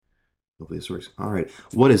Hopefully this works. All right.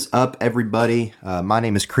 What is up, everybody? My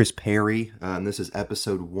name is Chris Perry, and this is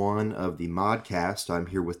episode one of the Modcast. I'm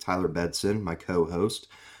here with Tyler Bedson, my co-host.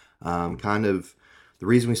 Kind of the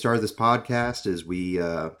reason we started this podcast is we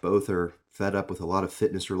both are fed up with a lot of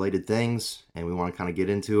fitness-related things, and we want to kind of get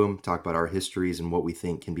into them, talk about our histories and what we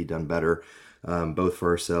think can be done better, both for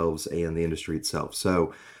ourselves and the industry itself.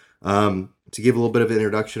 To give a little bit of an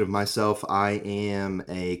introduction of myself, I am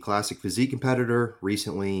a classic physique competitor.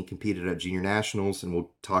 Recently competed at junior nationals, and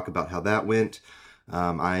we'll talk about how that went.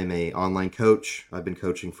 I am a online coach. I've been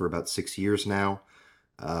coaching for about 6 years now.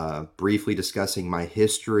 Briefly discussing my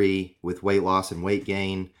history with weight loss and weight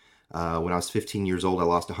gain. When I was 15 years old, I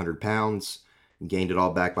lost 100 pounds. Gained it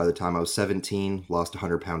all back by the time I was 17. Lost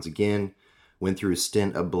 100 pounds again. Went through a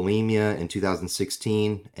stint of bulimia in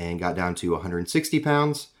 2016 and got down to 160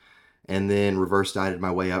 pounds, and then reverse dieted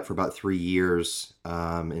my way up for about 3 years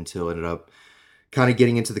until I ended up kind of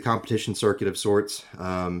getting into the competition circuit of sorts.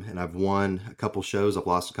 And I've won a couple shows, I've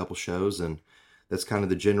lost a couple shows, and that's kind of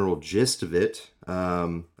the general gist of it.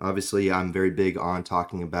 Obviously, I'm very big on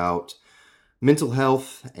talking about mental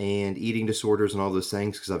health and eating disorders and all those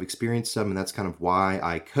things because I've experienced some, and that's kind of why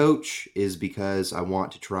I coach, is because I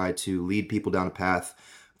want to try to lead people down a path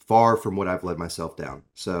far from what I've led myself down.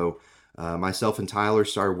 Myself and Tyler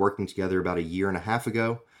started working together about a year and a half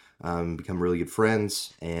ago, become really good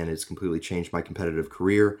friends, and it's completely changed my competitive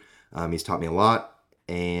career. He's taught me a lot,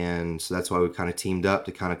 and so that's why we kind of teamed up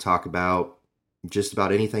to kind of talk about just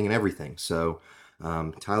about anything and everything.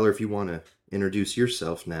 Tyler, if you want to introduce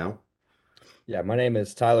yourself now. Yeah, my name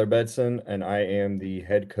is Tyler Bedson, and I am the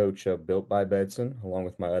head coach of Built by Bedson, along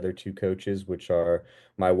with my other two coaches, which are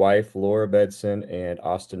my wife, Laura Bedson, and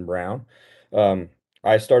Austin Brown. Um,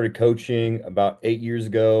 I started coaching about 8 years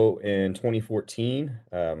ago in 2014.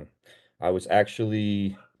 I was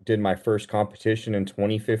actually did my first competition in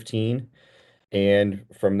 2015. And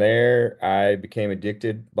from there, I became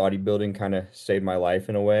addicted. Bodybuilding kind of saved my life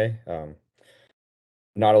in a way.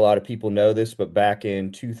 Not a lot of people know this, but back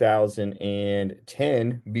in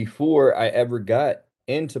 2010, before I ever got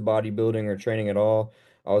into bodybuilding or training at all,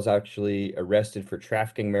 I was actually arrested for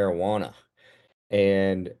trafficking marijuana.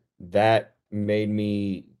 And that made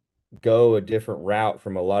me go a different route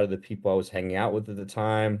from a lot of the people I was hanging out with at the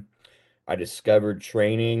time. I discovered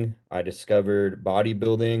training, I discovered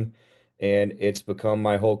bodybuilding, and it's become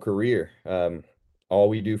my whole career. All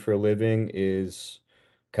we do for a living is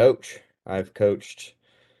coach. I've coached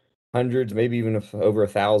hundreds, maybe even over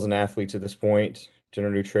 1,000 athletes at this point.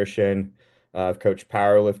 General nutrition. I've coached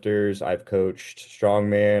powerlifters. I've coached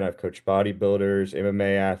strongman. I've coached bodybuilders,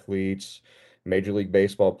 MMA athletes, Major League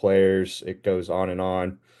Baseball players. It goes on and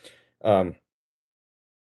on. Um,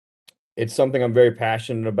 it's something I'm very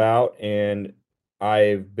passionate about, and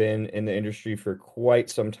I've been in the industry for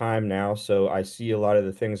quite some time now. So I see a lot of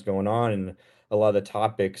the things going on and a lot of the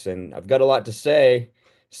topics, and I've got a lot to say.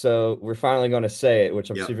 So we're finally going to say it,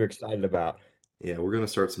 which I'm Yeah. super excited about. Yeah, we're gonna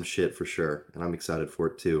start some shit for sure, and I'm excited for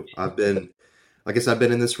it too. I guess I've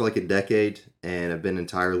been in this for like a decade, and I've been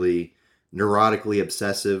entirely neurotically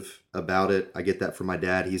obsessive about it. I get that from my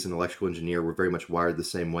dad. He's an electrical engineer. We're very much wired the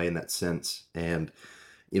same way in that sense. And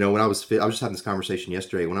I was just having this conversation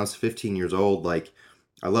yesterday. When I was 15 years old, like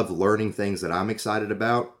I loved learning things that I'm excited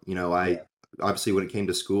about. I Yeah. obviously when it came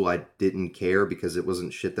to school, I didn't care because it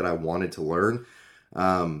wasn't shit that I wanted to learn.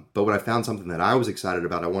 But when I found something that I was excited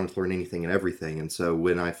about, I wanted to learn anything and everything. And so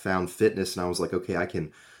when I found fitness and I was like, okay, I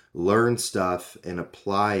can learn stuff and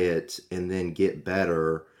apply it and then get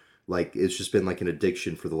better, like it's just been like an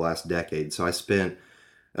addiction for the last decade. So I spent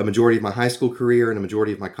a majority of my high school career and a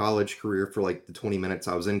majority of my college career for like the 20 minutes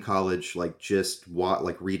I was in college, like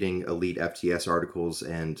like reading elite FTS articles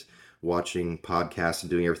and watching podcasts and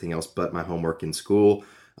doing everything else but my homework in school.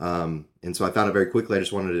 And so I found it very quickly.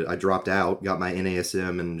 I dropped out, got my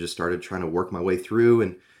NASM, and just started trying to work my way through.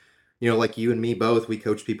 And, like you and me both, we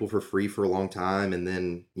coached people for free for a long time. And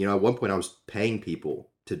then, at one point I was paying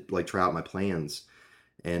people to like try out my plans.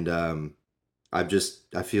 And I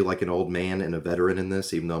feel like an old man and a veteran in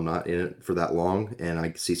this, even though I'm not in it for that long. And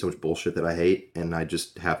I see so much bullshit that I hate. And I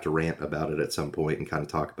just have to rant about it at some point and kind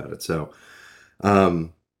of talk about it.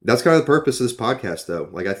 Um, that's kind of the purpose of this podcast, though.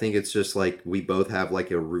 Like, I think it's just like we both have like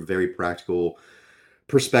a very practical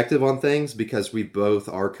perspective on things because we both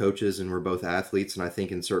are coaches and we're both athletes. And I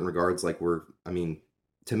think in certain regards, like, I mean,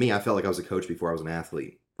 to me, I felt like I was a coach before I was an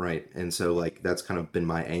athlete, right? And so, like, that's kind of been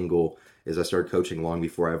my angle is I started coaching long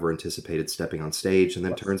before I ever anticipated stepping on stage. And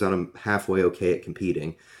then turns out I'm halfway okay at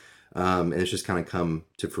competing. And it's just kind of come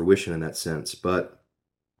to fruition in that sense. But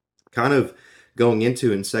kind of going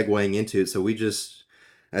into it and segueing into it. So we just,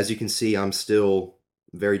 as you can see, I'm still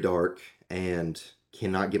very dark, and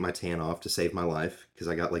cannot get my tan off to save my life because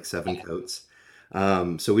I got like 7 coats.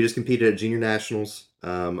 So we just competed at junior nationals.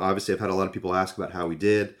 Obviously, I've had a lot of people ask about how we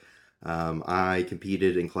did. I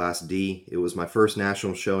competed in Class D. It was my first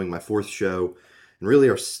national showing, my fourth show, and really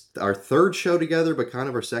our third show together, but kind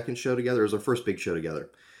of our second show together. It was our first big show together,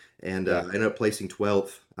 and Yeah. I ended up placing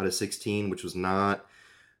 12th out of 16, which was not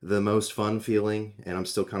the most fun feeling, and I'm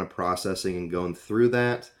still kind of processing and going through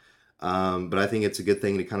that. But I think it's a good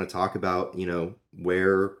thing to kind of talk about,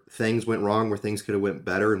 where things went wrong, where things could have went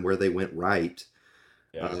better, and where they went right.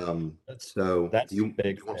 Yeah. Um, That's so do that's you the do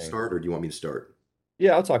big you want to thing. start, or do you want me to start?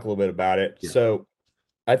 Yeah, I'll talk a little bit about it. Yeah, So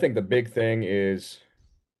I think the big thing is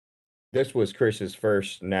this was Chris's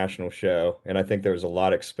first national show, and I think there was a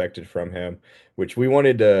lot expected from him, which we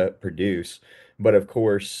wanted to produce. But of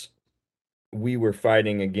course, we were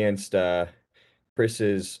fighting against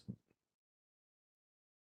Chris's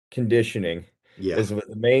conditioning yeah, is the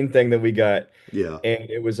main thing that we got. yeah. And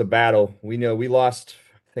it was a battle. We know we lost,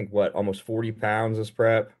 I think, what, almost 40 pounds this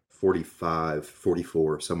prep. 45,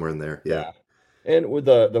 44, somewhere in there. Yeah, Yeah. And with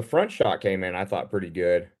the front shot came in, I thought pretty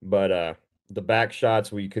good. But the back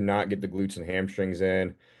shots we could not get the glutes and hamstrings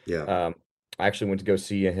in. yeah, Um, I actually went to go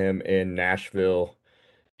see him in Nashville,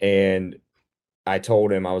 and I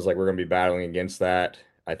told him I was like, we're gonna be battling against that.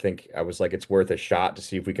 I think I was like, it's worth a shot to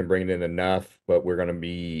see if we can bring it in enough, but we're gonna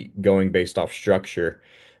be going based off structure,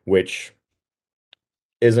 which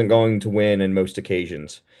isn't going to win in most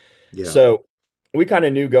occasions. yeah, So we kind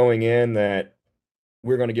of knew going in that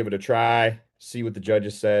we're going to give it a try, see what the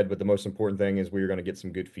judges said. But the most important thing is we were going to get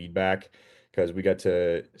some good feedback because we got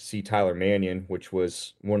to see Tyler Mannion, which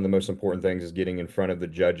was one of the most important things is getting in front of the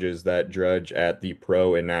judges that judge at the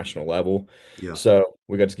pro and national level. yeah, So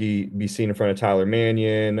we got to be seen in front of Tyler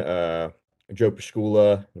Mannion, Joe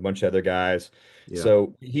Pashkula, a bunch of other guys. yeah,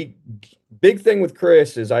 So big thing with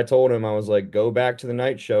Chris is I told him, I was like, go back to the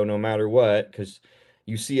night show no matter what, because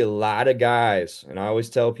you see a lot of guys, and I always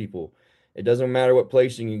tell people, it doesn't matter what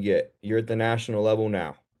placing you get. You're at the national level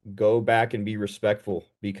now. Go back and be respectful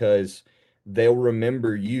because they'll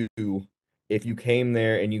remember you if you came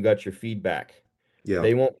there and you got your feedback. yeah,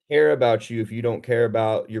 They won't care about you if you don't care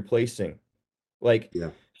about your placing. Like, yeah,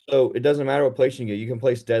 so it doesn't matter what placing you get. You can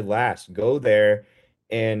place dead last. Go there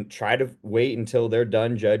and try to wait until they're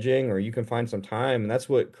done judging, or you can find some time. And that's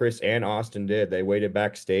what Chris and Austin did. They waited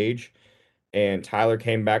backstage and Tyler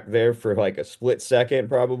came back there for like a split second,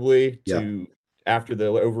 probably yeah, to after the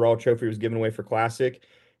overall trophy was given away for Classic,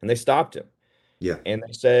 and they stopped him yeah, and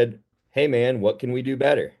they said, "Hey, man, what can we do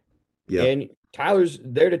better?" yeah. And Tyler's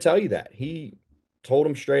there to tell you that. He told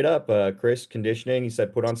him straight up, Chris, conditioning. He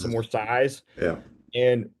said, "Put on some more size," Yeah,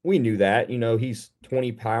 and we knew that. He's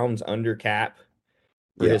 20 pounds under cap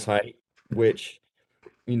for yeah, his height, which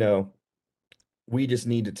you know we just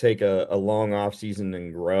need to take a long off season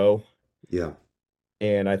and grow. yeah,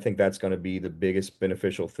 And I think that's going to be the biggest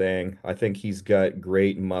beneficial thing. I think he's got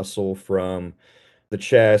great muscle from the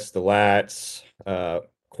chest, the lats,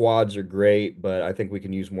 quads are great, but I think we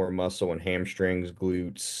can use more muscle and hamstrings,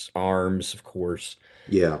 glutes, arms, of course,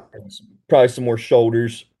 yeah, and probably some more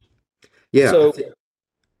shoulders. yeah. So,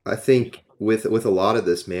 I think with a lot of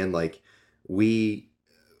this, man, like we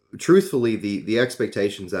truthfully, the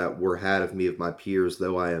expectations that were had of me of my peers,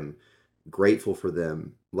 though I am grateful for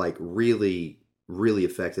them, like really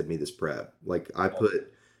affected me this prep. Like I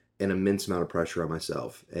put an immense amount of pressure on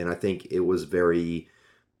myself, and I think it was very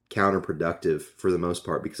counterproductive for the most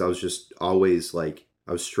part because I was just always like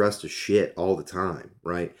I was stressed as shit all the time,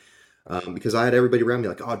 right? Because I had everybody around me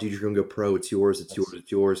like, oh, dude, you're gonna go pro. It's yours. It's yours. that's,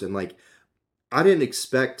 It's yours. And like I didn't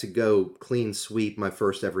expect to go clean sweep my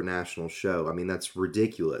first ever national show. I mean, that's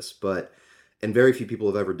ridiculous, but and very few people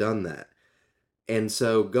have ever done that. And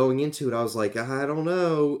so going into it, I was like, I don't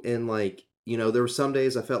know. And like, there were some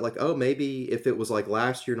days I felt like, oh, maybe if it was like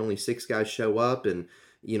last year and only 6 guys show up and,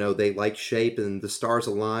 they like shape and the stars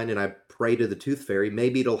align and I pray to the tooth fairy,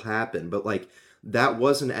 maybe it'll happen. But like, that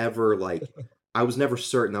wasn't ever like, I was never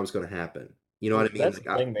certain that was going to happen. You know well, what I mean? that's the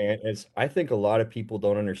Like, thing, man, is I think a lot of people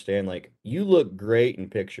don't understand. Like, you look great in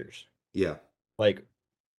pictures. yeah, Like,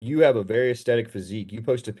 you have a very aesthetic physique. You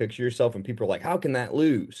post a picture of yourself, and people are like, "How can that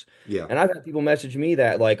lose?" yeah, And I've had people message me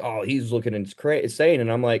that, like, "Oh, he's looking insane,"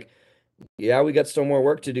 and I'm like, "Yeah, we got some more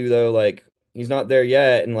work to do, though. Like, he's not there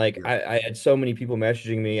yet." And like, yeah, I had so many people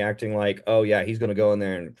messaging me, acting like, "Oh yeah, he's gonna go in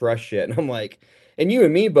there and crush shit," and I'm like, and you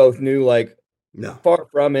and me both knew, like, no, far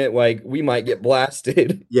from it. Like, we might get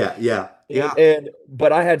blasted. yeah, yeah, And, yeah, and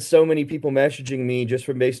but I had so many people messaging me just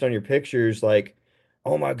from based on your pictures, like,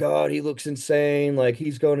 oh my God, he looks insane. Like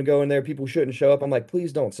he's going to go in there. People shouldn't show up. I'm like,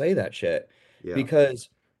 please don't say that shit yeah, because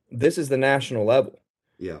this is the national level.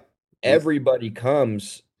 Yeah. These Everybody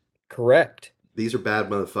comes correct. these are bad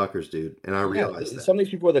motherfuckers, dude, and I Yeah, realize that. some of these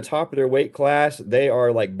people are the top of their weight class. They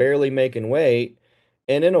are like barely making weight.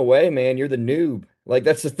 And in a way, man, you're the noob. Like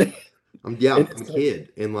that's the thing. And I'm it's a like,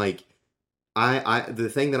 kid, and like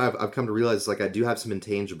the thing that I've come to realize is like I do have some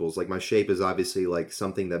intangibles. Like my shape is obviously like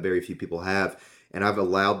something that very few people have, and I've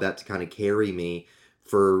allowed that to kind of carry me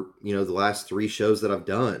for the last three shows that I've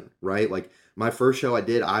done. Right, like my first show I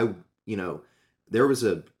did, you know there was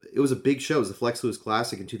a it was a big show. It was the Flex Lewis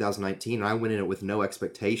Classic in 2019, and I went in it with no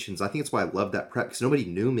expectations. I think that's why I love that prep because nobody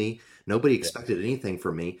knew me, nobody yeah, expected anything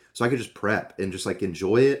from me, so I could just prep and just like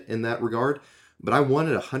enjoy it in that regard. But I won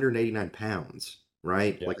at 189 pounds,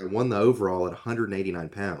 right? yeah, Like I won the overall at 189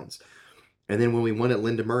 pounds. And then when we won at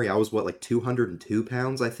Linda Murray, I was what, like 202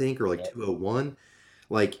 pounds, I think, or like yeah. 201.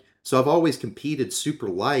 Like, so I've always competed super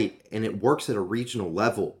light and it works at a regional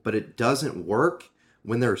level, but it doesn't work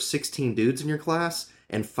when there are 16 dudes in your class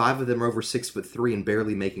and five of them are over 6'3" and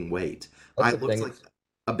barely making weight. That's I the looked thing. like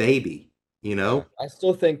a baby, you Yeah. know? I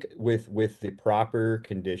still think with the proper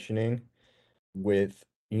conditioning, with,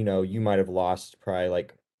 you might have lost probably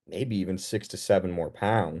like maybe even 6 to 7 more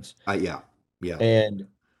pounds. Yeah, yeah, And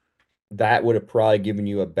that would have probably given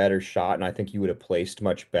you a better shot, and I think you would have placed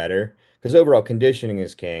much better because overall conditioning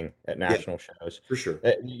is king at yeah, national shows. for sure.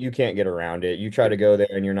 You can't get around it. You try Yeah, to go there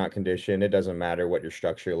and you're not conditioned, it doesn't matter what your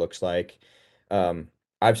structure looks like. Um,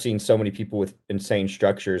 I've seen so many people with insane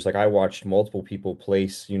structures. Like I watched multiple people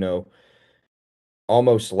place,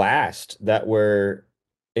 almost last that were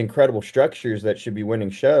incredible structures that should be winning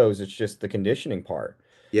shows. It's just the conditioning part.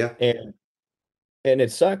 yeah, And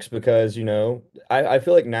it sucks because, I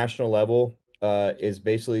feel like national level is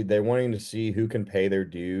basically they're wanting to see who can pay their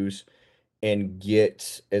dues and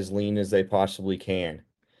get as lean as they possibly can.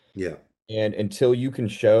 yeah, And until you can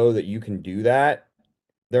show that you can do that,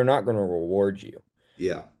 they're not going to reward you.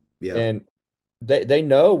 yeah, yeah, And they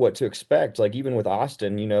know what to expect. Like even with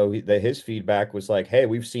Austin, his feedback was like, "Hey,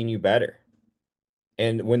 we've seen you better."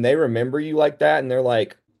 And when they remember you like that and they're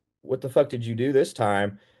like, "What the fuck did you do this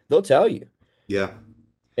time?" They'll tell you. yeah,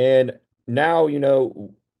 And now,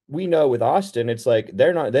 we know with Austin, it's like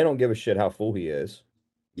they don't give a shit how full he is.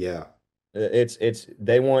 yeah. It's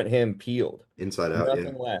they want him peeled, Inside out, yeah,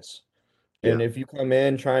 nothing less. yeah. And if you come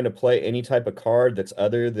in trying to play any type of card that's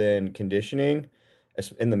other than conditioning,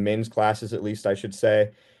 in the men's classes at least, I should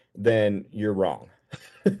say, then you're wrong.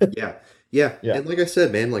 Yeah. Yeah. Yeah. And like I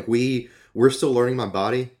said, man, like we're still learning my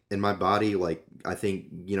body and my body, like I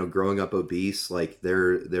think, growing up obese, like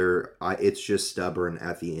it's just stubborn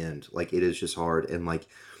at the end. Like it is just hard. And like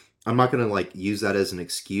I'm not gonna like use that as an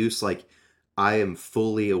excuse. Like I am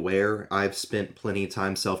fully aware. I've spent plenty of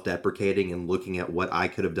time self-deprecating and looking at what I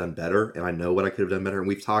could have done better, and I know what I could have done better, and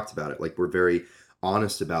we've talked about it. Like we're very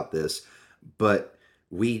honest about this. But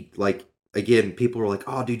we like again, people were like,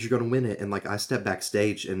 "Oh, dude, you're gonna win it," and like I stepped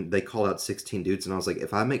backstage and they called out 16 dudes, and I was like,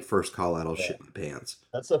 "If I make first call out, I'll Yeah. shit my pants."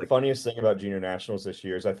 That's the Like funniest thing about junior nationals this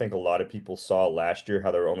year is I think a lot of people saw last year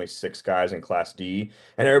how there were only 6 guys in Class D,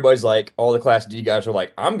 and everybody's like, all the Class D guys are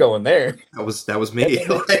like, I'm going there. that was And me.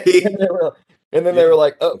 then Like, they yeah, were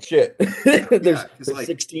like, oh shit, yeah, because there's like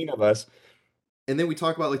 16 of us. and then we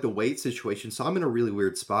talk about like the weight situation. So I'm in a really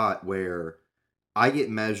weird spot where I get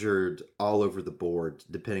measured all over the board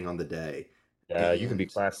depending on the day. Yeah, you can be And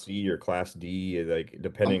Class C or Class D, like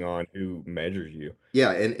I'm depending on who measures you.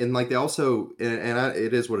 yeah, and like they also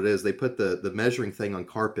it is what it is. They put the measuring thing on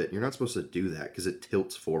carpet. You're not supposed to do that because it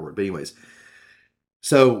tilts forward. But anyways,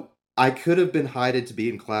 so I could have been hided to be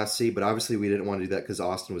in Class C, but obviously we didn't want to do that because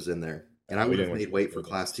Austin was in there. And I We would didn't have want made you to weight for feel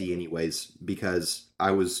Class C necessary. anyways because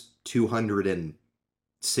I was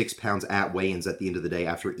 206 pounds at weigh-ins at the end of the day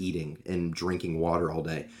after eating and drinking water all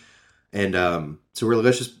day. And so we're like,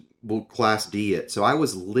 let's just we'll Class D it. So I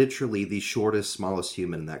was literally the shortest, smallest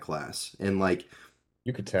human in that class. And like,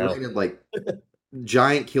 You could tell. granted, like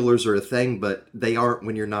giant killers are a thing, but they aren't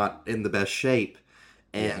when you're not in the best shape.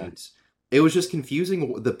 Yeah. And it was just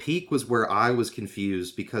confusing. The peak was where I was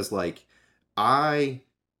confused because like I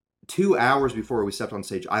 2 hours before we stepped on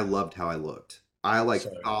stage, I loved how I looked. I like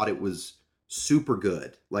So thought it was super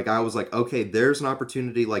good. Like I was like, okay, there's an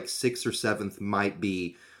opportunity like sixth or seventh might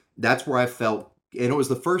be. That's where I felt, and it was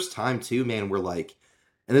the first time too, man. Where like,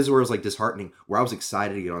 and this is where it was like disheartening. Where I was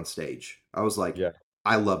excited to get on stage. I was like, yeah.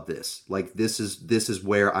 I love this. Like this is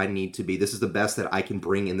where I need to be. This is the best that I can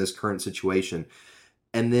bring in this current situation.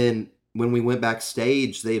 And then when we went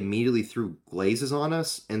backstage, they immediately threw glazes on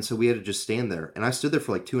us, and so we had to just stand there. And I stood there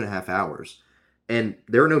for like 2.5 hours. And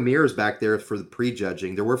there were no mirrors back there for the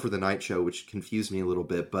prejudging. There were for the night show, which confused me a little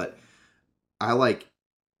bit. But I like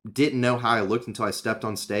didn't know how I looked until I stepped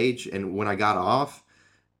on stage. And when I got off,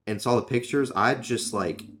 and saw the pictures, I'd just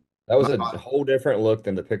like That was my a body, whole different look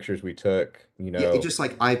than the pictures we took, yeah, it just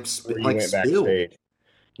like I before you like went spilled. backstage.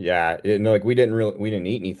 Yeah, no, like we didn't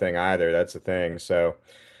eat anything either. That's the thing. So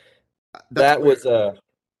That's that was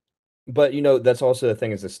but that's also the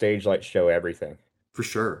thing is the stage lights show everything. for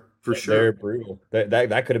sure, for They're sure. brutal.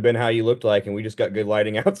 That could have been how you looked like, and we just got good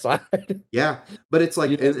lighting outside. Yeah, but it's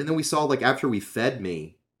You like, know? and then we saw like after we fed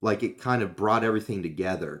me, like it kind of brought everything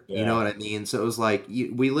together. You know Yeah. what I mean? So it was like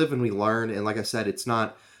we live and we learn, and like I said, it's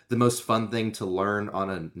not the most fun thing to learn on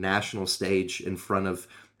a national stage in front of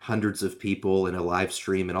hundreds of people in a live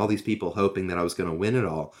stream, and all these people hoping that I was going to win it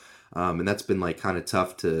all. And that's been like kind of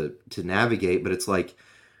tough to navigate. But it's like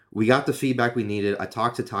we got the feedback we needed. I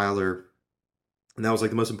talked to Tyler, and that was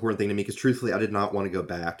like the most important thing to me because truthfully, I did not want to go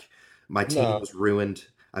back. My team No, was ruined.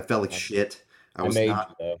 I felt like I, shit. I I was made not.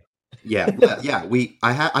 you though. Yeah, yeah.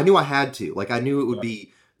 I knew I had to. Like I knew it would Yeah.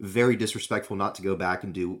 be very disrespectful not to go back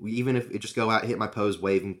and do even if it just go out, hit my pose,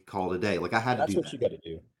 wave, and call it a day. Like I had to That's do what that. you got to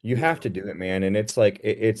do. You You have know. to do it, man. And it's like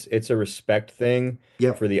it's a respect thing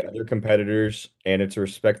Yeah, for the other competitors, and it's a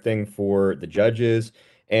respect thing for the judges,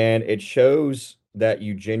 and it shows that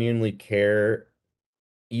you genuinely care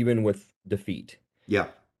even with defeat. yeah,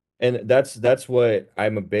 And that's what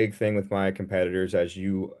I'm a big thing with my competitors, as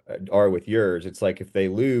you are with yours. It's like if they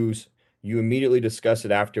lose, you immediately discuss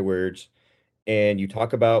it afterwards, and you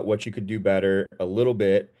talk about what you could do better a little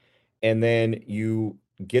bit, and then you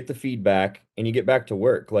get the feedback and you get back to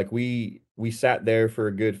work. Like we sat there for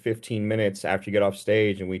a good 15 minutes after you get off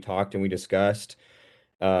stage, and we talked and we discussed.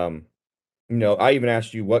 Um, I even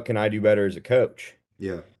asked you, what can I do better as a coach?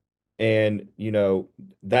 yeah, And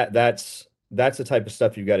that's the type of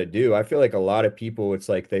stuff you got to do. I feel like a lot of people, it's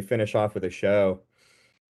like they finish off with a show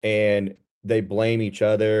and they blame each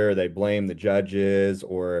other, they blame the judges,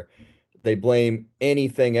 or they blame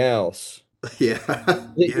anything else. yeah,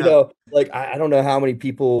 yeah, Like I don't know how many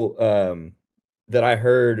people that I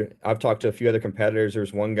heard. I've talked to a few other competitors.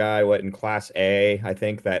 There's one guy, what, in class A, I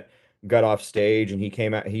think, that got off stage and he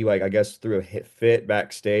came out, he like I guess threw a hit fit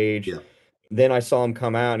backstage. yeah. Then I saw him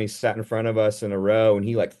come out and he sat in front of us in a row and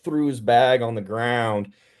he like threw his bag on the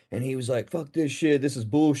ground and he was like, "Fuck this shit, this is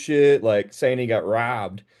bullshit," like saying he got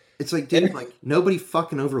robbed. It's like, dude, And like nobody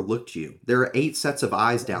fucking overlooked you. There are 8 sets of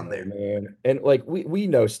eyes down oh, there. man. And like we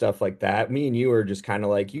know stuff like that. Me and you are just kind of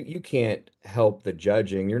like you can't help the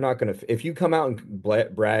judging. You're not gonna if you come out and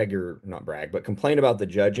brag, or not brag, but complain about the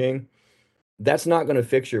judging, that's not gonna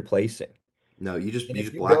fix your placing. No, you just And you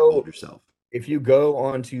just blackballed yourself. if you go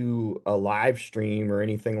onto a live stream or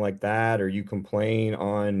anything like that, or you complain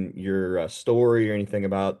on your story or anything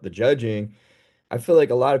about the judging, I feel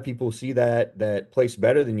like a lot of people see that place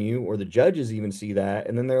better than you, or the judges even see that,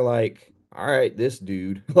 and then they're like, "All right, this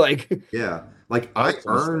dude, like, Yeah. Like that was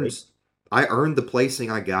a mistake." I earned the placing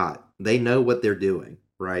I got. They know what they're doing,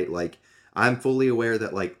 right? Like I'm fully aware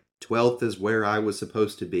that like 12th is where I was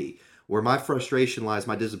supposed to be. Where my frustration lies,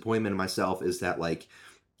 my disappointment in myself is that like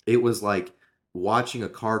it was like watching a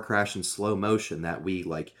car crash in slow motion that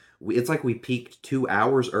it's like we peaked 2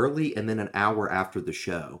 hours early and then an hour after the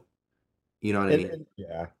show. You know what I mean? And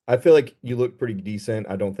yeah, I feel like you look pretty decent.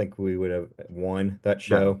 I don't think we would have won that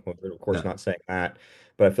No. show. Well, we're of course No. not saying that,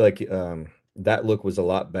 but I feel like that look was a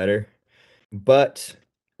lot better. But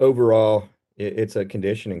overall, it's a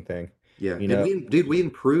conditioning thing. Yeah, You and know, we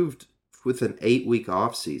improved with an 8 week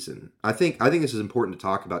off season. I think this is important to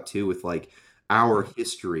talk about too with like our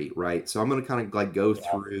history, right? So I'm going to kind of like go yeah.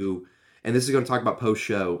 through, and this is going to talk about post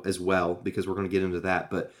show as well because we're going to get into that.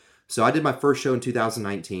 But so I did my first show in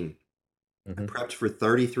 2019. I Hmm. prepped for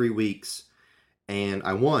 33 weeks and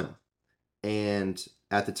I won. And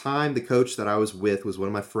at the time, the coach that I was with was one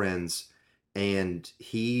of my friends, and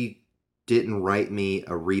he didn't write me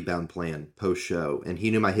a rebound plan post show. And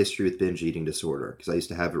he knew my history with binge eating disorder because I used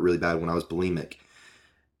to have it really bad when I was bulimic.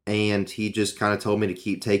 And he just kind of told me to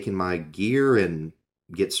keep taking my gear and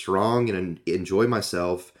get strong and enjoy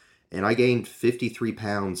myself. And I gained 53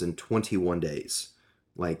 pounds in 21 days.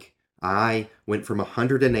 Like, I went from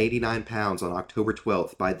 189 pounds on October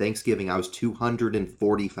 12th. By Thanksgiving, I was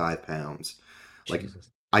 245 pounds. Like,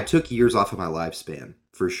 Jesus. I took years off of my lifespan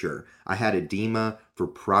for sure. I had edema for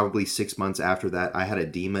probably 6 months after that. I had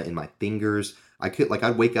edema in my fingers.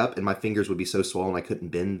 I'd wake up and my fingers would be so swollen I couldn't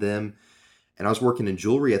bend them, and I was working in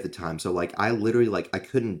jewelry at the time. So like I literally like I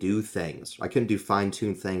couldn't do things. I couldn't do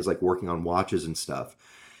fine-tuned things like working on watches and stuff.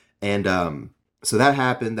 And so that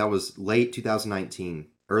happened. That was late 2019,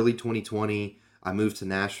 early 2020. I moved to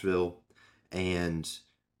Nashville and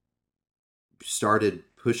started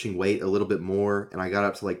pushing weight a little bit more, and I got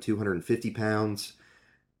up to like 250 pounds,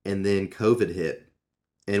 and then COVID hit.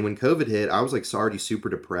 And when COVID hit, I was like already super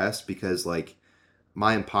depressed because like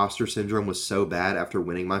my imposter syndrome was so bad after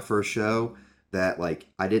winning my first show that like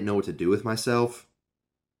I didn't know what to do with myself.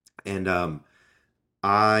 And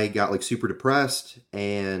I got like super depressed,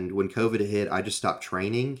 and when COVID hit, I just stopped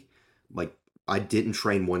training. Like I didn't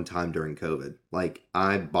train one time during COVID. Like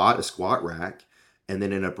I bought a squat rack and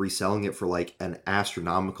then ended up reselling it for like an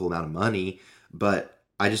astronomical amount of money, but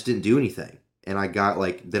I just didn't do anything. And I got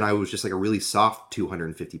like then I was just like a really soft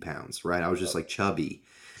 250 pounds, right? I was just like chubby.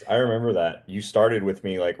 I remember that. You started with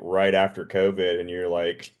me like right after COVID, and you're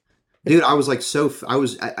like, Dude, I was like I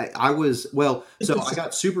was I was well, so I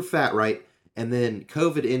got super fat, right? And then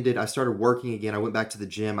COVID ended. I started working again. I went back to the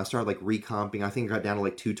gym. I started like recomping. I think I got down to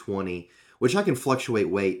like 220, which I can fluctuate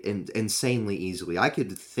weight insanely easily. I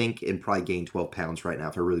could think and probably gain 12 pounds right now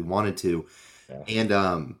if I really wanted to. yeah.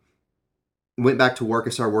 And went back to work. I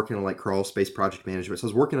started working on like crawl space project management. So I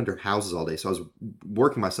was working under houses all day. So I was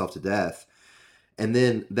working myself to death. And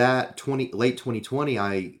then that 20 late 2020,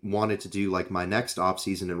 I wanted to do like my next off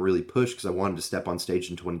season and really push because I wanted to step on stage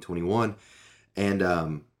in 2021,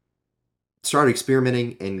 and started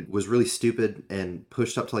experimenting and was really stupid and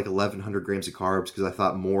pushed up to like 1100 grams of carbs because I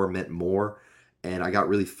thought more meant more, and I got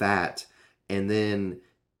really fat. And then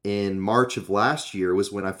in March of last year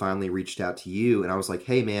was when I finally reached out to you and I was like,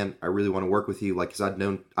 "Hey man, I really want to work with you." Like, because I've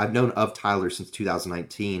known of Tyler since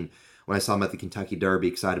 2019 when I saw him at the Kentucky Derby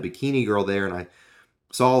because I had a bikini girl there, and I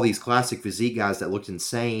saw all these classic physique guys that looked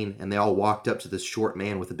insane, and they all walked up to this short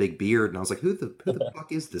man with a big beard, and I was like, who the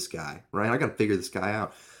fuck is this guy? Right? I got to figure this guy out.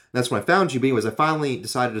 And that's when I found you. Being was I finally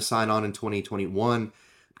decided to sign on in 2021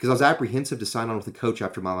 because I was apprehensive to sign on with a coach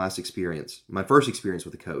after my last experience, my first experience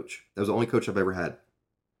with a coach. That was the only coach I've ever had,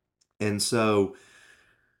 and so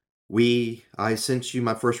I sent you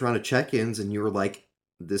my first round of check-ins, and you were like,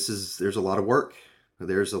 there's a lot of work.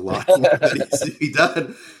 There's a lot of work that needs to be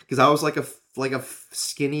done because I was like a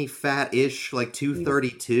skinny fat-ish like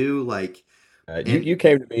 232 like, and You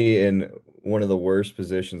came to me in one of the worst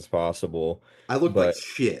positions possible, I looked like but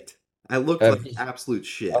shit. I looked I like absolute I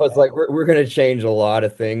shit. was like, we're gonna change a lot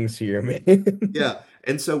of things here, man. Yeah,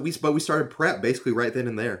 and so we started prep basically right then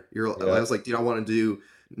and there. I Yeah. was like, dude, I want to do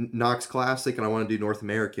Knox Classic and I want to do North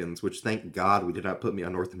Americans, which thank God we did not put me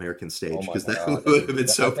on North American Oh stage my because that God. would have been I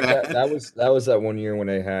so think that bad. that was that one year when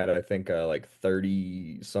they had, I think, like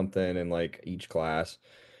 30 something in like each class.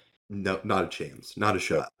 No, not a chance, not a Yep.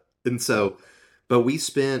 shot. And so, but we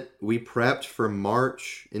prepped from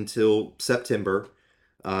March until September.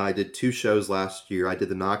 I did two shows last year. I did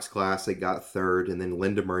the Knox Classic, got third, and then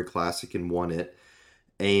Linda Murray Classic and won it.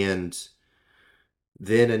 And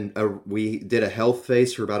then we did a health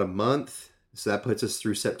phase for about a month. So that puts us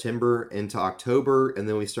through September into October. And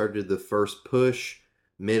then we started the first push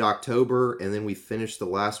mid October. And then we finished the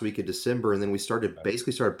last week of December. And then we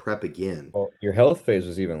basically started prep again. Well, your health phase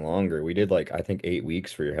was even longer. We did like I think 8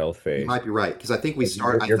 weeks for your health You phase. might be right. Because I think we But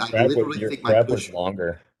start, I literally your think my prep was push,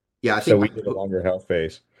 longer. yeah, I So think we did a longer health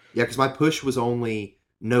phase. yeah, because my push was only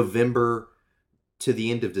November to the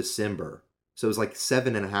end of December. So it was like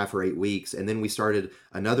 7.5 or 8 weeks. And then we started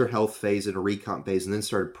another health phase and a recomp phase and then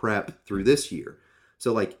started prep through this year.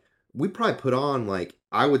 So like we probably put on like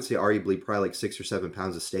I would say arguably probably like 6 or 7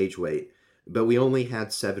 pounds of stage weight, but we only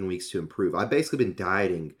had 7 weeks to improve. I've basically been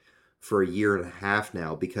dieting for a year and a half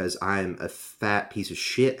now because I'm a fat piece of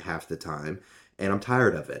shit half the time and I'm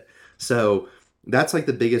tired of it. So that's like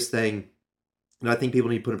the biggest thing, and I think people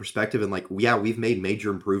need to put in perspective and like, yeah, we've made major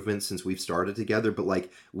improvements since we've started together, but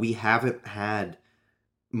like we haven't had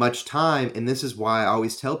much time. And this is why I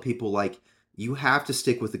always tell people like, you have to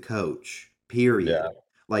stick with the coach, period. Yeah.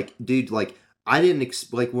 Like, dude, like I didn't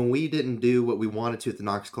like when we didn't do what we wanted to at the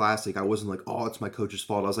Knox Classic, I wasn't like, oh, it's my coach's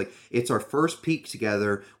fault. I was like, it's our first peak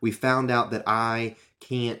together. We found out that I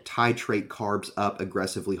can't titrate carbs up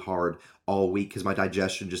aggressively hard all week because my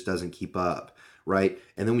digestion just doesn't keep up, right?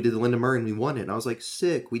 And then we did the Linda Murray and we won it. And I was like,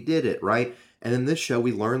 sick, we did it, right? And then this show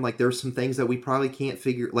we learned like there's some things that we probably can't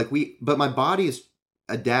figure but my body is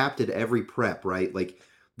adapted every prep, right? Like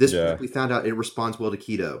this prep Yeah. we found out it responds well to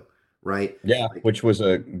keto, right? Yeah, Like which was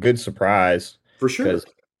a good surprise for sure. because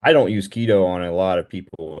I don't use keto on a lot of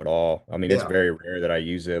people at all. I mean, it's Yeah. very rare that I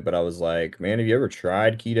use it, but I was like, man, have you ever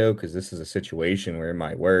tried keto? Because this is a situation where it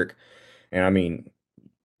might work. And I mean,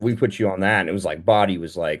 we put you on that, and it was like body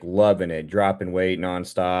was like loving it, dropping weight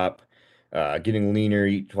nonstop, getting leaner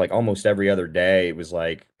like almost every other day. It was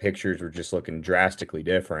like pictures were just looking drastically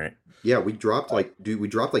different. Yeah, we dropped like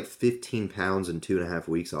 15 pounds in 2.5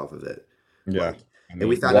 weeks off of it. Yeah. Like, I and we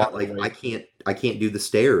mean, found out water like weight. I can't do the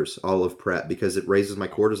stairs all of prep because it raises my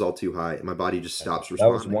cortisol too high and my body just stops That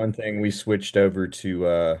was responding. one thing we switched over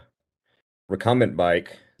to recumbent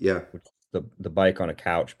bike, Yeah. which is the bike on a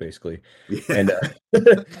couch basically. And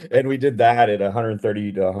Yeah. and we did that at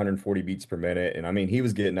 130 to 140 beats per minute. And I mean, he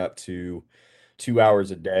was getting up to 2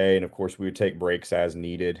 hours a day. And of course, we would take breaks as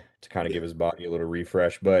needed to kind of Yeah. give his body a little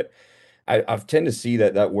refresh. But I've tend to see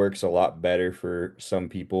that that works a lot better for some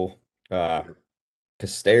people. Uh, Yeah.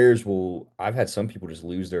 because stairs will, I've had some people just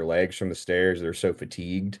lose their legs from the stairs. They're so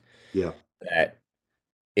fatigued Yeah. that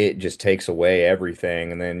it just takes away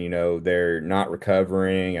everything. And then, they're not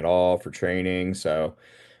recovering at all for training. So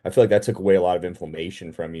I feel like that took away a lot of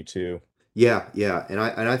inflammation from you too. Yeah. Yeah. And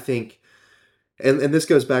I think and this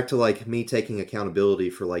goes back to like me taking accountability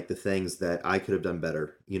for like the things that I could have done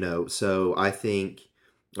better, you know. So I think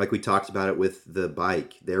like we talked about it with the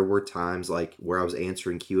bike, there were times like where I was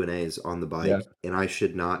answering Q&As on the Yeah. bike and I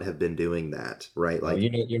should not have been doing that, right? No, Like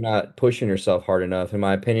you're not pushing yourself hard enough, in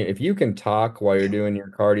my opinion. If you can talk while you're yeah. doing your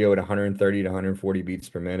cardio at 130 to 140 beats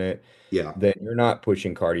per minute, Yeah. then you're not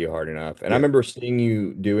pushing cardio hard enough. And I Yeah. remember seeing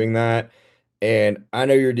you doing that, and I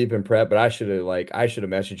know you're deep in prep, but I should have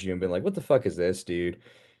messaged you and been like, "What the fuck is this, dude?"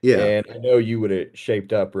 Yeah. And I know you would have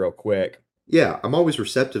shaped up real quick. Yeah, I'm always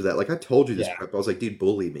receptive to that. Like I told you this Yeah. prep, I was like, dude,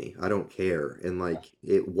 bully me. I don't care. And like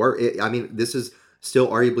it worked. I mean, this is still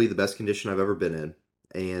arguably the best condition I've ever been in,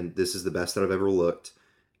 and this is the best that I've ever looked,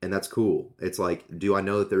 and that's cool. It's like, do I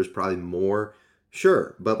know that there's probably more?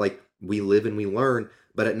 Sure, but like we live and we learn.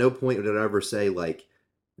 But at no point did I ever say like,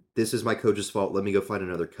 this is my coach's fault. Let me go find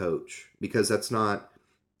another coach because that's not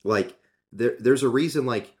like there's a reason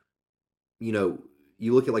like you know,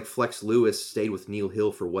 you look at like Flex Lewis stayed with Neil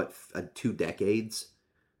Hill for what 2 decades,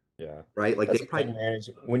 Yeah. right? Like they That's the probably thing, man, is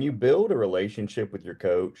when you build a relationship with your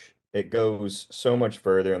coach, it goes so much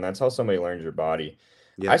further, and that's how somebody learns your body.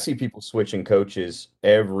 I yeah, see people switching coaches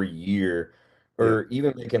every year, yeah. or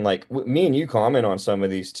even making like me and you comment on some of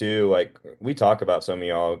these too. Like we talk about some of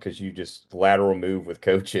y'all because you just lateral move with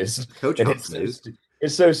coaches, Coach and hops, dude.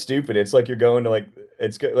 it's so stupid. It's like you're going to like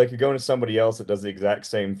you're going to somebody else that does the exact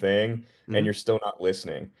same thing, and Hmm. you're still not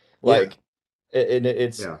listening. Yeah, Like,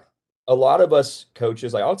 it's yeah. a lot of us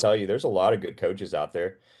coaches, like I'll tell you, there's a lot of good coaches out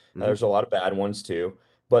there. Hmm. There's a lot of bad ones too,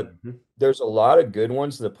 but Hmm. there's a lot of good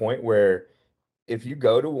ones to the point where if you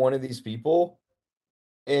go to one of these people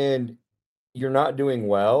and you're not doing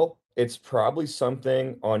well, it's probably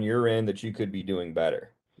something on your end that you could be doing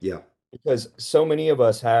better. Yeah, Because so many of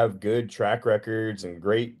us have good track records and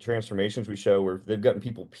great transformations we show where they've gotten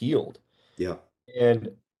people peeled. yeah, And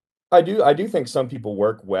I do think some people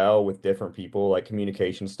work well with different people. Like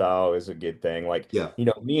communication style is a good thing. Like, yeah,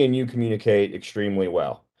 me and you communicate extremely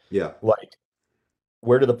well. yeah, Like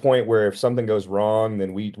we're to the point where if something goes wrong,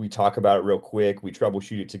 then we talk about it real quick. We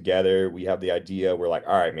troubleshoot it together. We have the idea. We're like,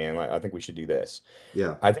 all right, man, like, I think we should do this.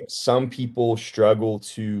 yeah. I think some people struggle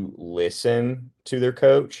to listen to their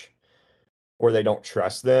coach, or they don't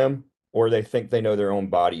trust them, or they think they know their own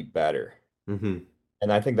body better. Hmm.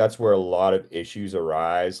 And I think that's where a lot of issues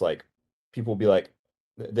arise. Like people be like,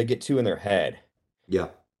 they get too in their head. Yeah,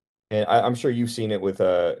 And I'm sure you've seen it with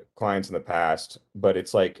clients in the past, but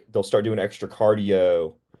it's like they'll start doing extra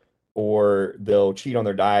cardio or they'll cheat on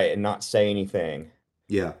their diet and not say anything.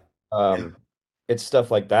 yeah, yeah. Um, it's stuff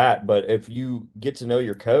like that. But if you get to know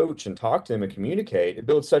your coach and talk to him and communicate, it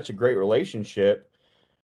builds such a great relationship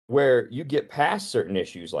where you get past certain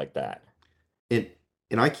issues like that.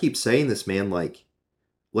 And I keep saying this, man. Like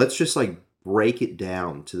let's just like break it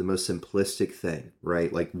down to the most simplistic thing,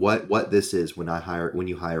 right? Like what this is when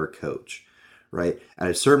you hire a coach, right? At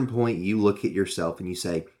a certain point you look at yourself and you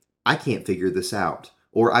say, I can't figure this out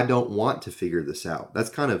or I don't want to figure this out. That's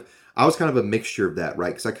kind of I was kind of a mixture of that,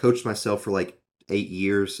 right? Cuz I coached myself for like 8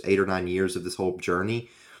 years, 8 or 9 years of this whole journey.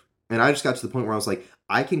 And I just got to the point where I was like,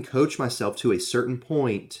 I can coach myself to a certain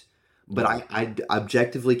point, but Yeah. I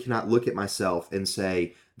objectively cannot look at myself and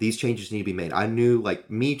say these changes need to be made. I knew like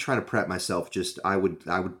me trying to prep myself, just I would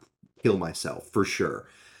kill myself for sure.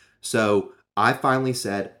 So I finally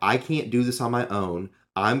said, I can't do this on my own.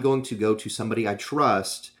 I'm going to go to somebody I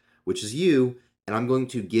trust, which is you, and I'm going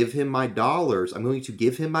to give him my dollars. I'm going to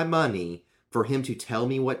give him my money for him to tell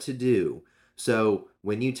me what to do. So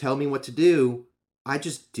when you tell me what to do, I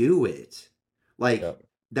just do it. Like Yep.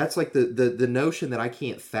 that's like the notion that I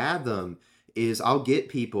can't fathom is I'll get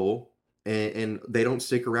people and they don't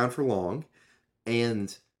stick around for long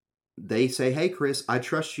and they say, "Hey, Chris, I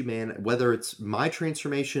trust you, man. Whether it's my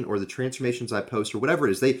transformation or the transformations I post or whatever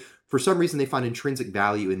it is, they for some reason they find intrinsic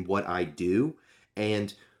value in what I do,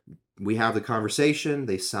 and we have the conversation.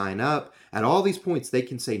 They sign up. At all these points, they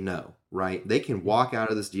can say no, right? They can walk out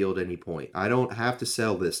of this deal at any point. I don't have to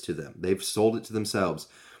sell this to them. They've sold it to themselves.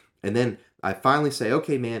 And then I finally say,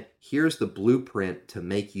 okay, man, here's the blueprint to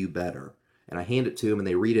make you better. and I hand it to them and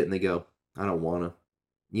they read it and they go, I don't want to,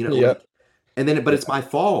 Yep. and then, but Yeah. it's my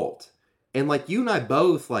fault. And like you and I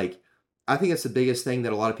both, like, I think that's the biggest thing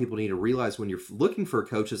that a lot of people need to realize when you're looking for a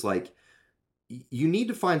coach is like, you need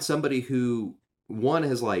to find somebody who one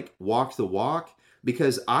has like walked the walk,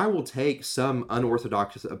 because I will take some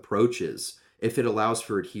unorthodox approaches if it allows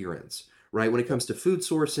for adherence, right? When it comes to food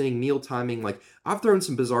sourcing, meal timing, like I've thrown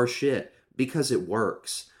some bizarre shit because it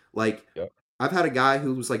works. Like Yep. I've had a guy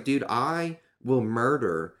who was like, dude, I will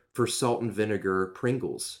murder for salt and vinegar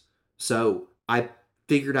Pringles. So I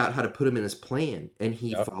figured out how to put him in his plan and he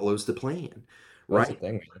Yep. follows the plan, That's the right?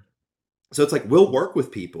 thing, man. So it's like we'll work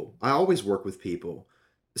with people. I always work with people.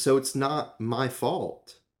 So it's not my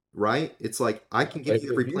fault, right? It's like I Yeah. can give If,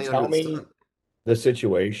 you every if you plan under tell the sun. me the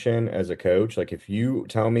situation as a coach, like if you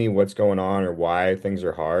tell me what's going on or why things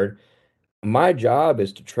are hard, my job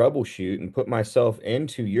is to troubleshoot and put myself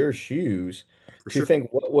into your shoes For to sure. think,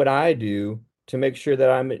 what would I do to make sure that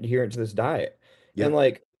I'm adherent to this diet? Yeah. And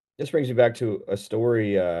like this brings me back to a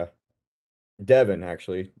story, Devin,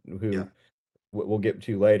 actually, Yeah. who we'll get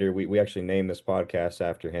to later. We actually named this podcast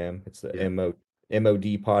after him. It's the Yeah.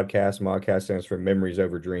 MOD podcast. Modcast stands for Memories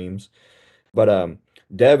Over Dreams. But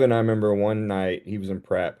Devin, I remember one night he was in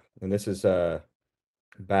prep, and this is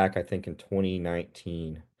back I think in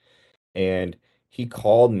 2019, and he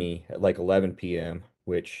called me at like 11 p.m.,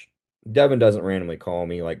 which Devin doesn't randomly call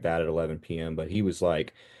me like that at 11 p.m., but he was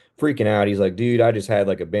like freaking out. He's like, dude, I just had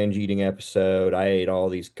like a binge eating episode. I ate all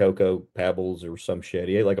these Cocoa Pebbles or some shit.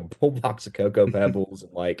 He ate like a whole box of Cocoa Pebbles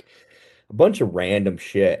and like a bunch of random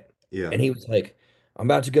shit. Yeah. And he was like, I'm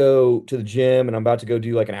about to go to the gym and I'm about to go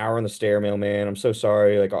do like an hour on the stair mill, man. I'm so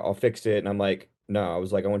sorry. Like, I'll fix it. And I'm like, no, I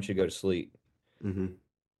was like, I want you to go to sleep. Mm-hmm.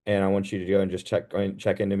 And I want you to go and just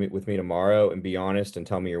check into me with me tomorrow and be honest and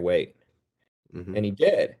tell me your weight. Mm-hmm. And he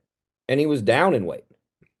did. And he was down in weight.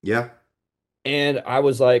 Yeah. And I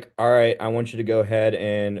was like, all right, I want you to go ahead.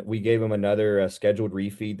 And we gave him another scheduled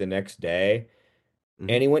refeed the next day. Mm-hmm.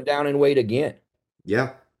 And he went down in weight again.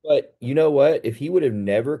 Yeah. But you know what? If he would have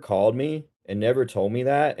never called me and never told me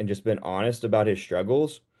that and just been honest about his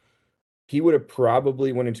struggles, he would have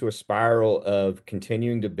probably went into a spiral of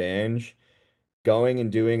continuing to binge, going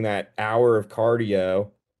and doing that hour of cardio,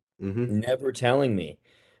 Mm-hmm. never telling me.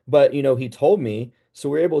 But, he told me, so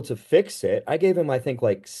we're able to fix it. I gave him, I think,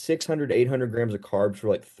 like 600, 800 grams of carbs for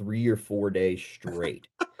like 3 or 4 days straight.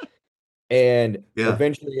 And Yeah.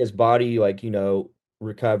 eventually his body, like,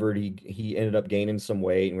 recovered. He ended up gaining some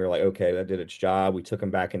weight, and we were like, okay, that did its job. We took him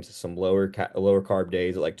back into some lower carb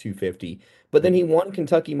days at like 250. But then Mm-hmm. he won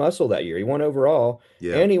Kentucky Muscle that year. He won overall,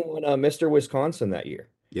 Yeah. and he won Mr. Wisconsin that year.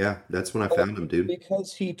 Yeah. That's when I But found him, dude.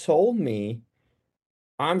 because he told me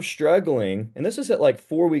I'm struggling, and this is at like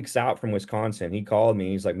 4 weeks out from Wisconsin. He called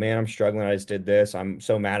me. He's like, "Man, I'm struggling. I just did this. I'm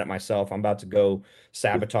so mad at myself. I'm about to go Yeah.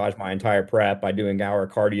 sabotage my entire prep by doing hour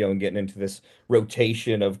cardio and getting into this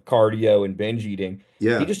rotation of cardio and binge eating." He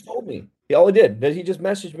Yeah. just told me. All he did is he just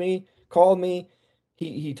messaged me, called me.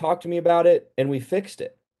 He talked to me about it, and we fixed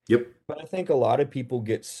it. Yep. But I think a lot of people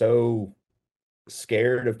get so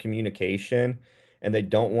scared of communication and they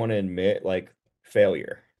don't want to admit like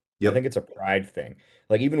failure. I Yep. think it's a pride thing.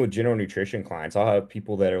 Like even with general nutrition clients, I'll have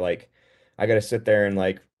people that are like, I got to sit there and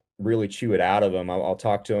like really chew it out of them. I'll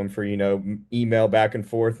talk to them for, email back and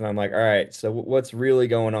forth. And I'm like, all right, so what's really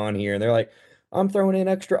going on here? And they're like, I'm throwing in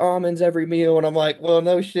extra almonds every meal. And I'm like, well,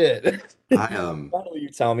 no shit. I Finally, you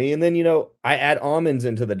tell me. And then, I add almonds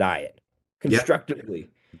into the diet Yeah. constructively.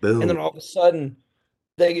 And Boom. then all of a sudden,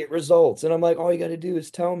 they get results. And I'm like, all you got to do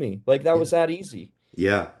is tell me. Like that Yeah. was that easy.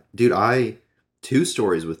 Yeah. Dude, I two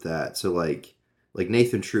stories with that. So like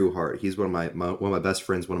Nathan Trueheart, he's one of my best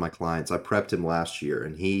friends, one of my clients. I prepped him last year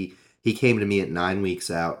and he came to me at 9 weeks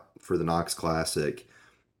out for the Knox Classic,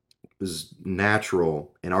 was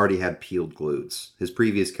natural and already had peeled glutes. His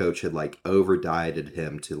previous coach had like over dieted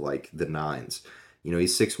him to like the nines.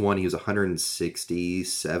 He's 6'1", he was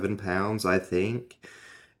 167 pounds, I think.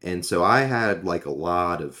 And so I had like a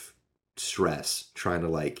lot of stress trying to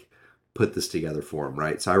like put this together for him,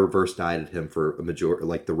 right? So I reverse dieted him for a major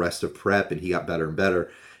like the rest of prep, and he got better and better.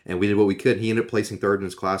 And we did what we could. He ended up placing third in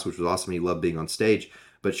his class, which was awesome. He loved being on stage.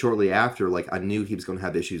 But shortly after, like I knew he was going to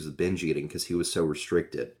have issues with binge eating because he was so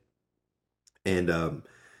restricted. And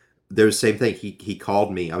there's the same thing. He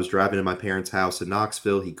called me. I was driving to my parents' house in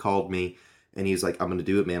Knoxville. He called me and he's like, I'm gonna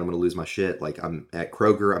do it, man. I'm gonna lose my shit. Like I'm at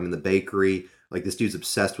Kroger, I'm in the bakery. Like this dude's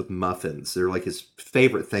obsessed with muffins. They're like his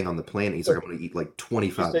favorite thing on the planet. He's like, I'm gonna eat like Did you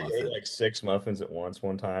 25 say you ate muffins. like 6 muffins at once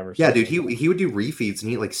one time or Yeah, dude, something? he would do refeeds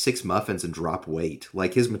and eat like 6 muffins and drop weight.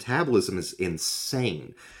 Like his metabolism is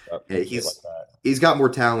insane. Yep, kids get like He's that. he's got more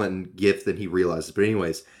talent and gift than he realizes. But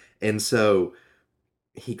anyways, And so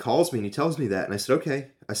he calls me and he tells me that, and I said, okay.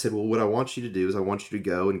 I said, well, what I want you to do is I want you to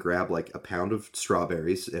go and grab like a pound of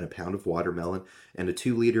strawberries and a pound of watermelon and a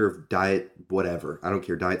 2 liter of diet whatever, I don't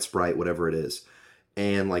care, diet Sprite, whatever it is,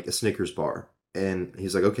 and like a Snickers bar. And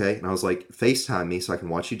he's like, okay. And I was like, FaceTime me so I can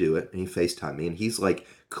watch you do it. And he FaceTime me, and he's like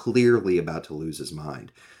clearly about to lose his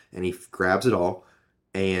mind. And he grabs it all,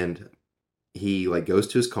 and he like goes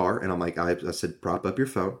to his car, and I'm like, I said, prop up your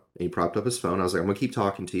phone. And he propped up his phone. I was like, I'm gonna keep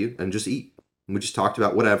talking to you and just eat. And we just talked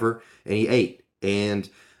about whatever, and he ate. And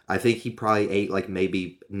I think he probably ate like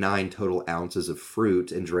maybe 9 total ounces of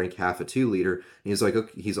fruit and drank half a 2 liter. And he's like,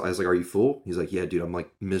 okay. I was like, are you full? He's like, yeah, dude, I'm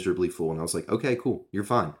like miserably full. And I was like, okay, cool, you're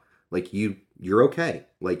fine. Like you're okay.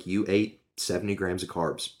 Like you ate 70 grams of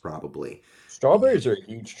carbs probably. Strawberries are a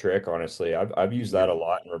huge trick, honestly. I've used Yeah, that a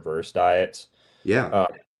lot in reverse diets. yeah, Uh,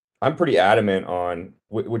 I'm pretty adamant on,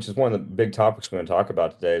 which is one of the big topics we're going to talk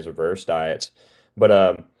about today is reverse diets. But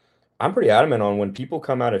I'm pretty adamant on when people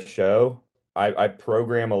come out of show, I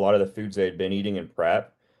program a lot of the foods they've been eating in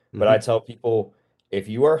prep. But I mm-hmm. tell people, if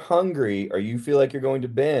you are hungry or you feel like you're going to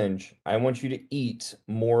binge, I want you to eat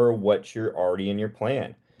more what you're already in your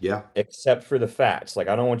plan, Yeah, except for the fats. Like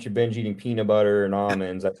I don't want you binge eating peanut butter and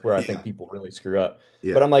almonds. That's where I think yeah, people really screw up.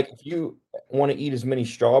 But yeah, I'm like, if you want to eat as many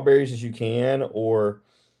strawberries as you can, or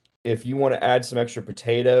if you want to add some extra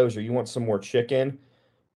potatoes or you want some more chicken,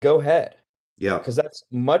 go ahead. yeah, Because that's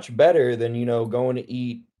much better than, going to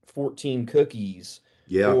eat 14 cookies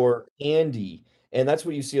yeah, or candy. And that's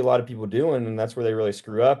what you see a lot of people doing. And that's where they really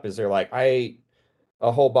screw up is they're like, I ate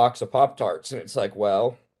a whole box of Pop Tarts. And it's like,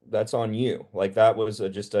 well, that's on you. Like that was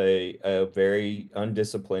just a very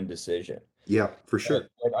undisciplined decision. yeah, for sure.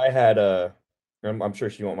 Like I had I'm sure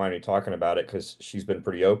she won't mind me talking about it because she's been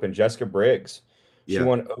pretty open. Jessica Briggs, she Yeah.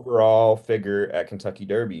 won overall figure at Kentucky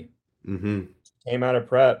Derby, Mm-hmm. came out of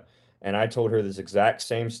prep, and I told her this exact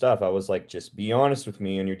same stuff. I was like, just be honest with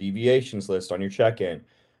me on your deviations list on your check-in,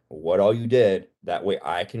 what all you did. That way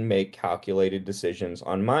I can make calculated decisions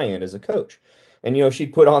on my end as a coach. And she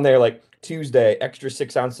put on there like Tuesday, extra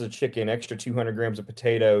 6 ounces of chicken, extra 200 grams of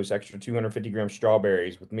potatoes, extra 250 grams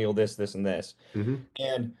strawberries with meal this, this, and this. Mm-hmm.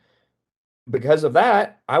 And because of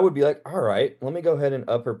that, I would be like, all right, let me go ahead and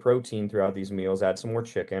up her protein throughout these meals, add some more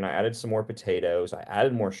chicken. I added some more potatoes. I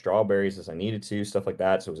added more strawberries as I needed to, stuff like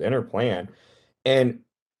that. So it was in her plan. And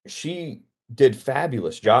she did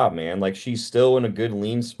fabulous job, man. Like she's still in a good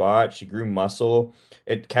lean spot. She grew muscle.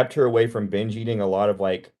 It kept her away from binge eating a lot of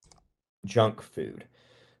like junk food,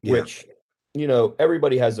 Yeah. which,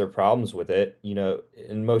 everybody has their problems with it,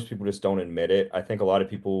 and most people just don't admit it. I think a lot of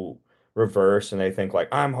people reverse and they think like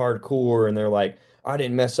I'm hardcore and they're like, I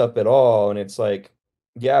didn't mess up at all. And it's like,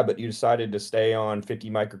 yeah, but you decided to stay on 50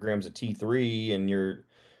 micrograms of T3 and you're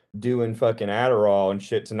doing fucking Adderall and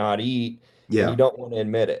shit to not eat and you Yeah. don't want to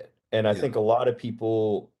admit it. And I Yeah. think a lot of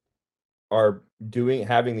people are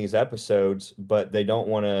having these episodes, but they don't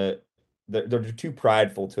want to, they're too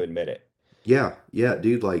prideful to admit it. Yeah. Yeah,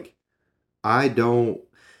 dude, like I don't,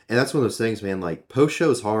 and that's one of those things, man, like post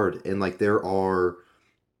show is hard, and like there are,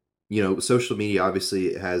 social media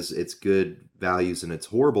obviously has its good values and its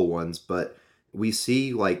horrible ones, but we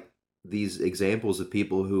see like these examples of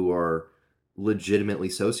people who are legitimately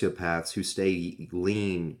sociopaths who stay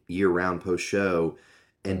lean year round post show,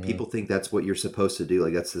 and Hmm. people think that's what you're supposed to do.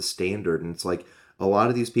 Like that's the standard. And it's like a lot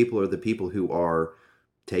of these people are the people who are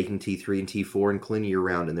taking T3 and T4 and clean year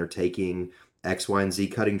round, and they're taking X, Y, and Z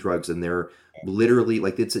cutting drugs, and they're literally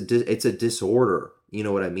like it's a disorder. You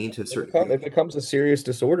know what I mean? To a certain It becomes a serious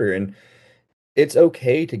disorder, and it's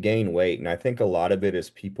okay to gain weight. And I think a lot of it is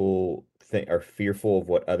people are fearful of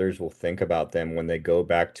what others will think about them when they go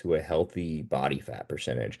back to a healthy body fat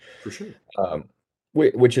percentage, for sure. um,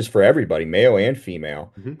 which is for everybody, male and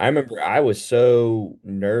female. Hmm. I remember I was so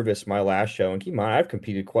nervous my last show, and keep in mind, I've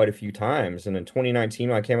competed quite a few times. And in 2019,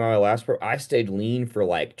 when I came out of my last pro, I stayed lean for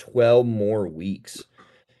like 12 more weeks.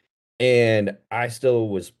 And I still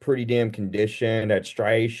was pretty damn conditioned, had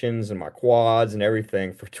striations in my quads and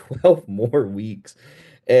everything for 12 more weeks.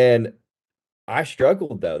 And I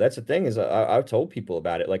struggled though. That's the thing is I've told people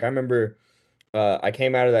about it. Like I remember I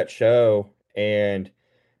came out of that show and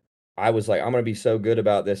I was like, I'm gonna be so good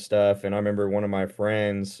about this stuff. And I remember one of my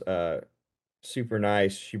friends, super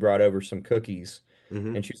nice, she brought over some cookies.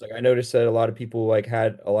 Hmm. And she's like, I noticed that a lot of people like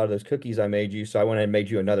had a lot of those cookies I made you, so I went ahead and made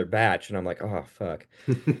you another batch. And I'm like, oh fuck.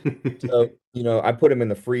 So, I put them in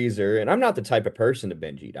the freezer, and I'm not the type of person to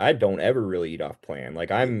binge eat. I don't ever really eat off plan. Like,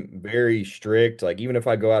 Yeah. I'm very strict. Like, even if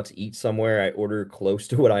I go out to eat somewhere, I order close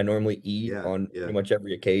to what I normally eat Yeah. on Yeah. pretty much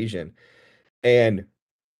every occasion. And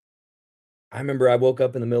I remember I woke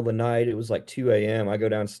up in the middle of the night. It was like 2 a.m. I go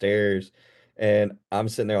downstairs, And I'm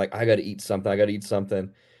sitting there like, I gotta eat something, I gotta eat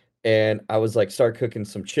something. And I was like, start cooking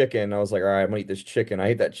some chicken. I was like, all right, I'm gonna eat this chicken. I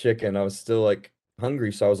ate that chicken. I was still like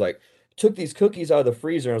hungry. So I was like, took these cookies out of the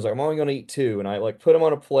freezer and I was like, I'm only gonna eat two. And I like put them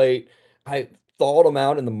on a plate. I thawed them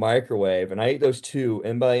out in the microwave and I ate those two.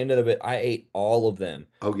 And by the end of it, I ate all of them.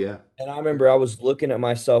 Oh yeah. And I remember I was looking at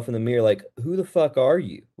myself in the mirror like, who the fuck are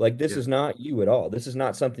you? Like, this Yeah. is not you at all. This is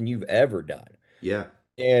not something you've ever done. Yeah.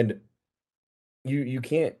 And you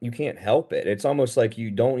can't help it. It's almost like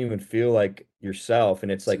you don't even feel like yourself,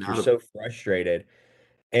 and it's It's like you're not so frustrated.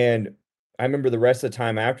 And I remember the rest of the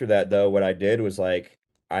time after that, though, what I did was like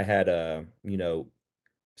I had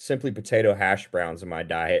simply potato hash browns in my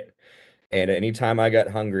diet. And anytime I got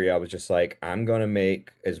hungry, I was just like, I'm gonna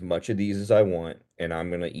make as much of these as I want, and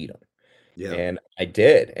I'm gonna eat them. yeah. And I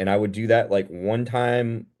did. And I would do that like one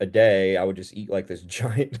time a day. I would just eat like this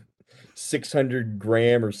giant 600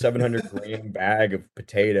 gram or 700 gram bag of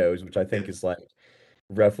potatoes, which I Yeah. think is like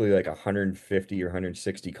roughly like 150 or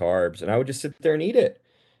 160 carbs. And I would just sit there and eat it.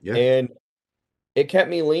 Yeah. And it kept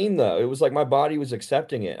me lean though. It was like my body was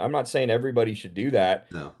accepting it. I'm not saying everybody should do that,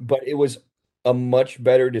 No. but it was a much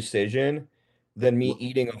better decision than me L-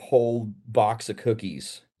 eating a whole box of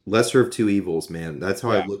cookies. Lesser of two evils, man. That's how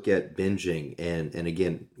I Yeah, look at binging. And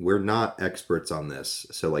again, we're not experts on this.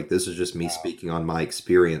 So like this is just me wow, speaking on my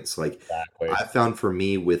experience. Like exactly. I found for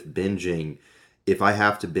me with binging, if I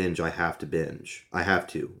have to binge, I have to binge. I have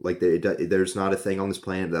to. Like there's not a thing on this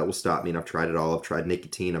planet that will stop me. And I've tried it all. I've tried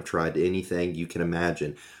nicotine. I've tried anything you can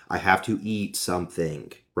imagine. I have to eat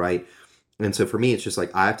something, right? And so for me, it's just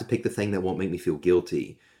like I have to pick the thing that won't make me feel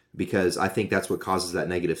guilty because I think that's what causes that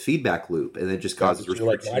negative feedback loop, and it just Yeah, causes because you're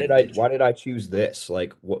like, restriction why and did I binging. why did I choose this?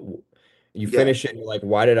 Like you Yeah, finish it and you're like,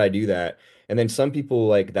 why did I do that? And then some people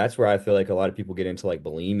like that's where I feel like a lot of people get into like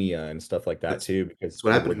bulimia and stuff like that that's too because that's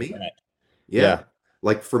what of happened to me. regret. Yeah. Yeah.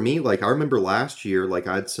 Like for me, like I remember last year, like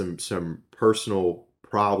I had some personal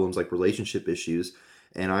problems, like relationship issues,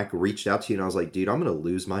 and I reached out to you and I was like, dude, I'm gonna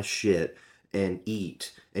lose my shit and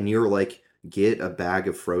eat. And you're like, get a bag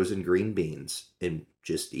of frozen green beans and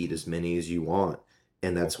just eat as many as you want.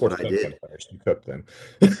 And Well, of that's course, what I cook them did. first. You cook them.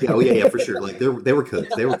 Yeah, oh yeah, yeah, for sure. Like they were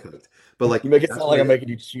cooked. They were cooked. But You like make it that's sound what like I I'm did. making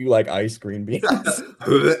you chew like ice cream beans.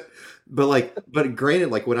 But like, but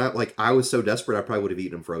granted, like when I was so desperate, I probably would have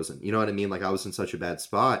eaten them frozen. You know what I mean? Like I was in such a bad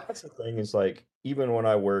spot. That's the thing is like even when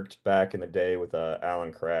I worked back in the day with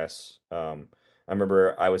Alan Kress, I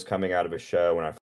remember I was coming out of a show when I